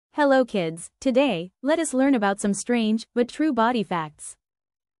Hello kids, today, let us learn about some strange, but true body facts.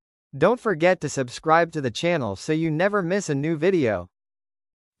 Don't forget to subscribe to the channel so you never miss a new video.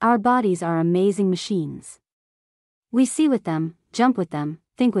 Our bodies are amazing machines. We see with them, jump with them,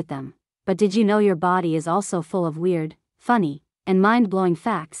 think with them. But did you know your body is also full of weird, funny, and mind-blowing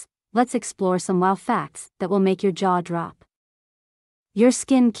facts? Let's explore some wow facts that will make your jaw drop. Your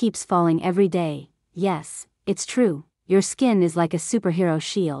skin keeps falling every day. Yes, it's true. Your skin is like a superhero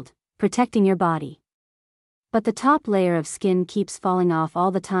shield, protecting your body. But the top layer of skin keeps falling off all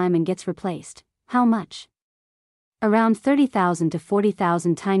the time and gets replaced. How much? Around 30,000 to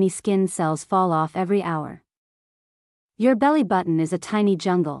 40,000 tiny skin cells fall off every hour. Your belly button is a tiny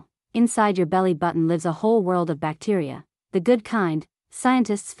jungle. Inside your belly button lives a whole world of bacteria, the good kind.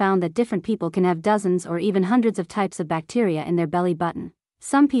 Scientists found that different people can have dozens or even hundreds of types of bacteria in their belly button.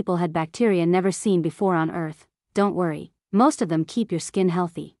 Some people had bacteria never seen before on Earth. Don't worry, most of them keep your skin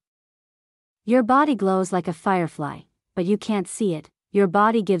healthy. Your body glows like a firefly, but you can't see it. Your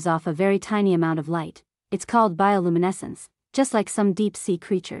body gives off a very tiny amount of light. It's called bioluminescence, just like some deep-sea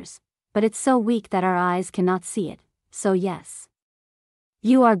creatures. But it's so weak that our eyes cannot see it. So yes,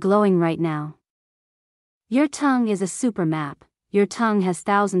 you are glowing right now. Your tongue is a super map. Your tongue has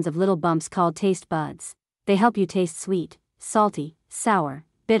thousands of little bumps called taste buds. They help you taste sweet, salty, sour,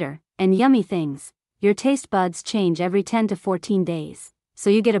 bitter, and yummy things. Your taste buds change every 10 to 14 days,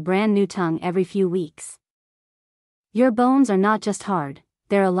 so you get a brand new tongue every few weeks. Your bones are not just hard,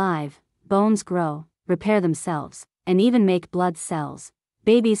 they're alive. Bones grow, repair themselves, and even make blood cells.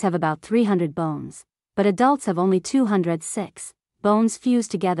 Babies have about 300 bones, but adults have only 206. Bones fuse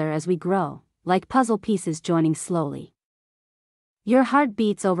together as we grow, like puzzle pieces joining slowly. Your heart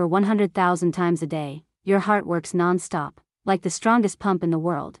beats over 100,000 times a day. Your heart works non-stop, like the strongest pump in the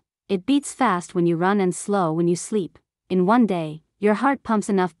world. It beats fast when you run and slow when you sleep. In one day, your heart pumps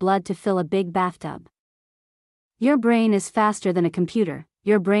enough blood to fill a big bathtub. Your brain is faster than a computer.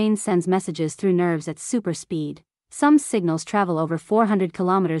 Your brain sends messages through nerves at super speed. Some signals travel over 400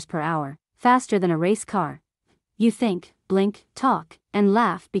 kilometers per hour, faster than a race car. You think, blink, talk, and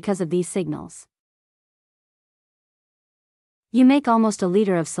laugh because of these signals. You make almost a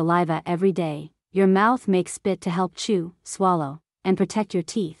liter of saliva every day. Your mouth makes spit to help chew, swallow, and protect your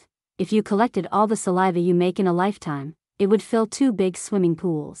teeth. If you collected all the saliva you make in a lifetime, it would fill 2 big swimming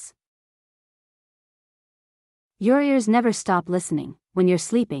pools. Your ears never stop listening. When you're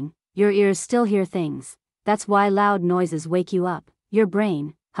sleeping, your ears still hear things. That's why loud noises wake you up. Your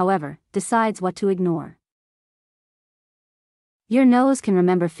brain, however, decides what to ignore. Your nose can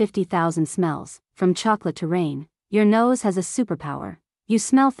remember 50,000 smells, from chocolate to rain. Your nose has a superpower. You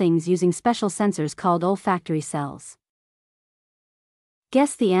smell things using special sensors called olfactory cells.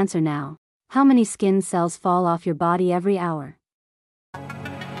 Guess the answer now. How many skin cells fall off your body every hour?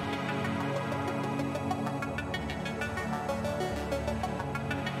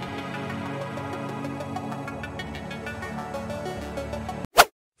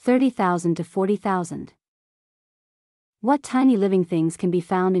 $30,000 to 40,000. What tiny living things can be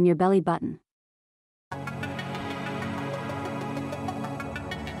found in your belly button?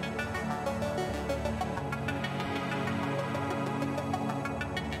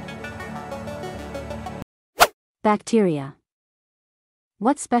 Bacteria.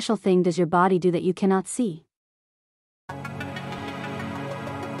 What special thing does your body do that you cannot see?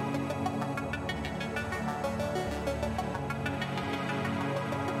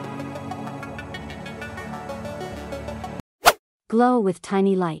 Glow with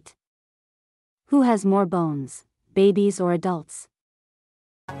tiny light. Who has more bones, babies or adults?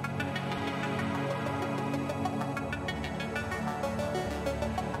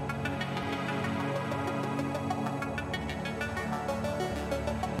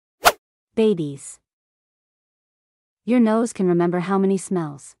 Babies. Your nose can remember how many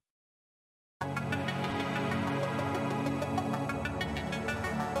smells?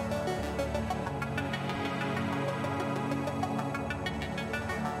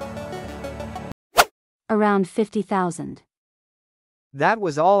 Around 50,000. That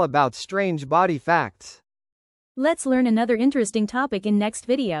was all about strange body facts. Let's learn another interesting topic in next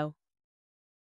video.